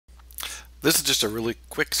This is just a really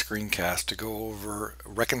quick screencast to go over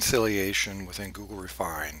reconciliation within Google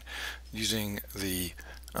Refine using the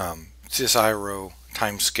CSIRO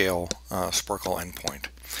timescale SPARQL endpoint.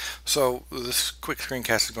 So this quick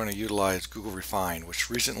screencast is going to utilize Google Refine, which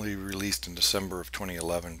recently released in December of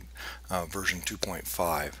 2011, version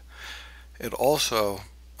 2.5. It also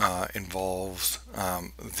involves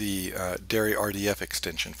the DERI RDF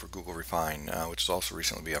extension for Google Refine, which has also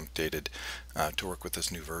recently been updated to work with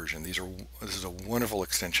this new version. This is a wonderful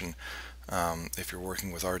extension if you're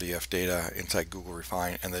working with RDF data inside Google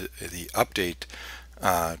Refine, and the update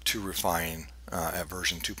to Refine at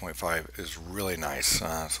version 2.5 is really nice.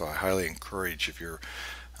 So I highly encourage, if you're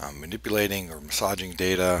manipulating or massaging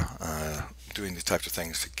data, doing these types of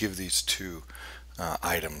things, to give these two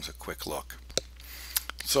items a quick look.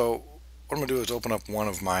 So what I'm going to do is open up one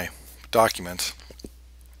of my documents,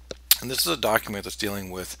 and this is a document that's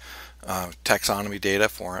dealing with taxonomy data,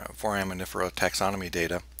 foraminifera taxonomy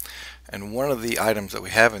data, and one of the items that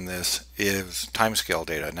we have in this is timescale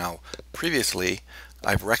data. Now previously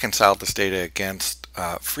I've reconciled this data against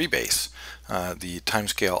Freebase, the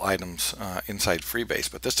timescale items inside Freebase,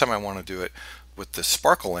 but this time I want to do it with the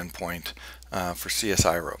SPARQL endpoint for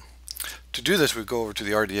CSIRO. To do this, we go over to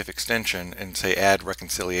the RDF extension and say add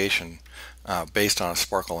reconciliation based on a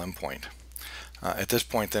SPARQL endpoint. At this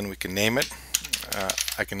point then we can name it.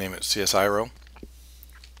 I can name it CSIRO,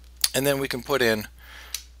 and then we can put in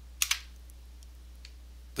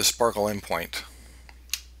the SPARQL endpoint.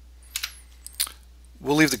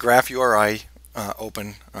 We'll leave the graph URI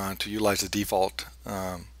open to utilize the default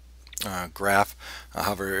graph.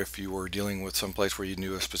 However, if you were dealing with some place where you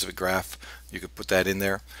knew a specific graph, you could put that in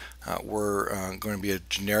there. We're going to be a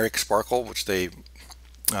generic SPARQL, which they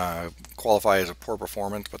qualify as a poor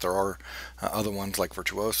performance, but there are other ones like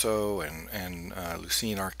Virtuoso and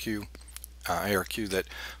Lucene ARQ that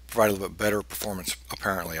provide a little bit better performance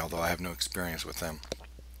apparently, although I have no experience with them.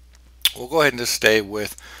 We'll go ahead and just stay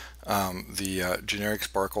with the generic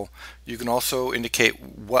SPARQL. You can also indicate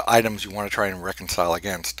what items you want to try and reconcile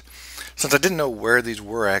against. Since I didn't know where these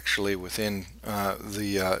were actually within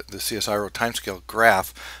the CSIRO timescale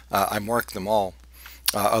graph, I marked them all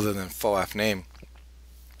other than FOAF name.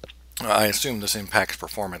 I assume this impacts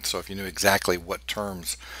performance, so if you knew exactly what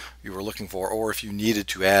terms you were looking for, or if you needed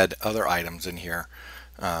to add other items in here,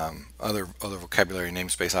 other vocabulary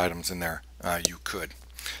namespace items in there, you could.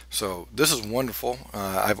 So this is wonderful.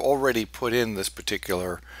 I've already put in this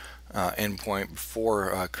particular endpoint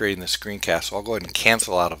before creating the screencast, so I'll go ahead and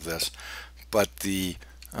cancel out of this, but the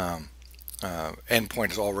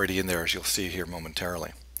endpoint is already in there, as you'll see here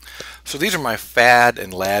momentarily. So these are my FAD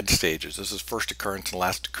and LAD stages. This is first occurrence and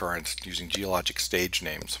last occurrence using Geologic stage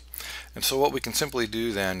names. And so what we can simply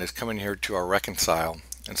do then is come in here to our Reconcile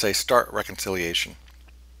and say start reconciliation.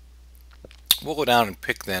 We'll go down and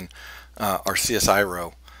pick then our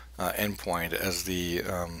CSIRO endpoint as the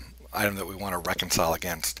item that we want to reconcile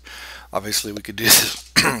against. Obviously we could do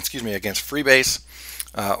this excuse me, against Freebase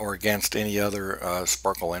or against any other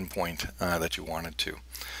SPARQL endpoint that you wanted to.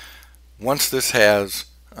 Once this has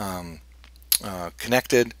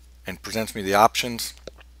connected and presents me the options,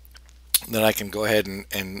 then I can go ahead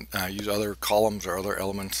and use other columns or other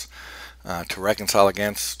elements to reconcile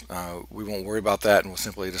against. We won't worry about that, and we'll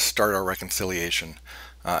simply just start our reconciliation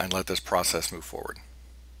and let this process move forward.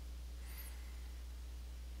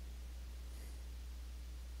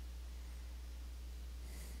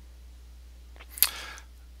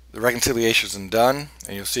 The reconciliation is done,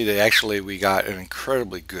 and you'll see that actually we got an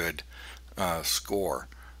incredibly good score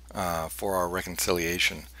for our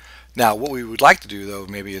reconciliation. Now what we would like to do though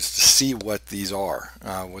maybe is to see what these are,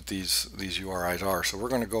 what these URIs are. So we're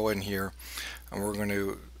going to go in here and we're going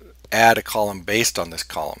to add a column based on this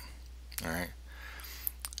column. Alright,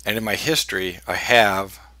 and in my history I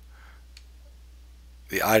have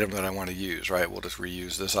the item that I want to use. Right, we'll just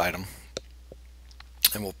reuse this item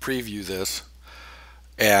and we'll preview this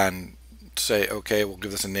and say okay, we'll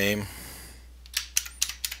give this a name.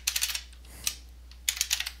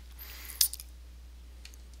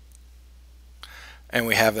 And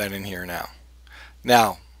we have that in here now.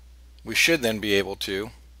 Now we should then be able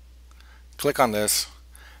to click on this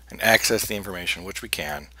and access the information, which we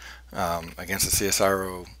can, against the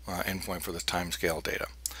CSIRO endpoint for this timescale data.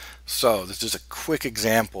 So this is a quick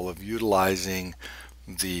example of utilizing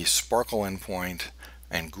the SPARQL endpoint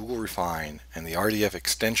and Google Refine and the RDF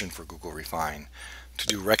extension for Google Refine to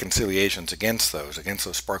do reconciliations against those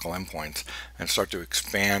SPARQL endpoints and start to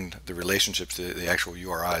expand the relationships to the actual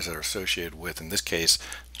URIs that are associated with, in this case,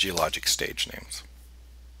 Geologic stage names.